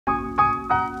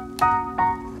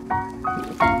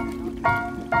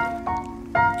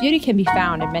Beauty can be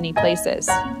found in many places,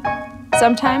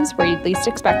 sometimes where you'd least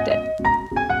expect it.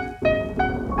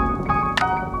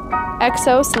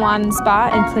 Exo Salon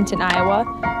Spa in Clinton, Iowa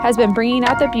has been bringing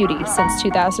out the beauty since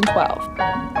 2012,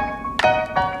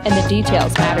 and the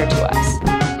details matter to us.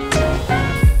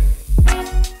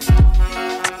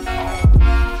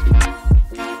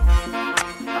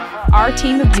 Our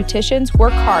team of beauticians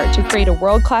work hard to create a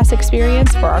world-class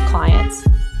experience for our clients.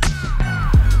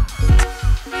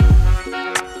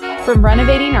 From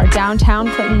renovating our downtown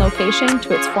Clinton location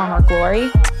to its former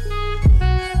glory,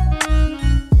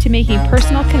 to making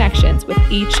personal connections with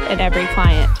each and every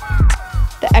client,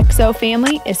 the Exo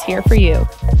family is here for you.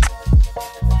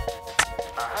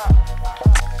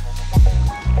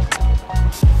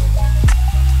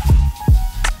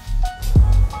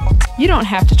 You don't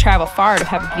have to travel far to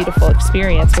have a beautiful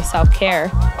experience with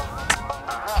self-care.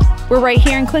 We're right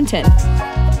here in Clinton.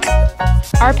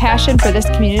 Our passion for this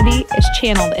community is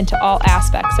channeled into all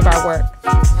aspects of our work.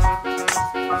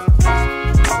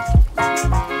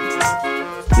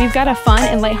 We've got a fun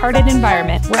and lighthearted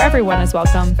environment where everyone is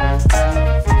welcome.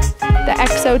 The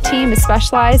Exo team is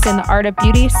specialized in the art of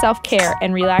beauty, self-care,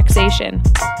 and relaxation.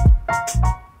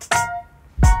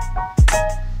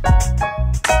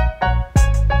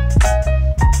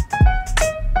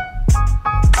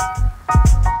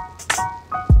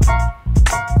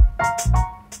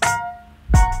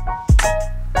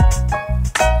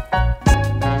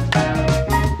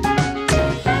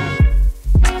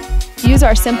 Use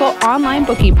our simple online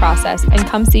booking process and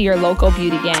come see your local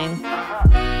beauty gang.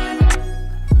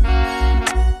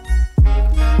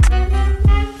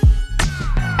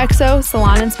 Exo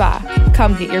Salon and Spa.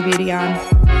 Come get your beauty on.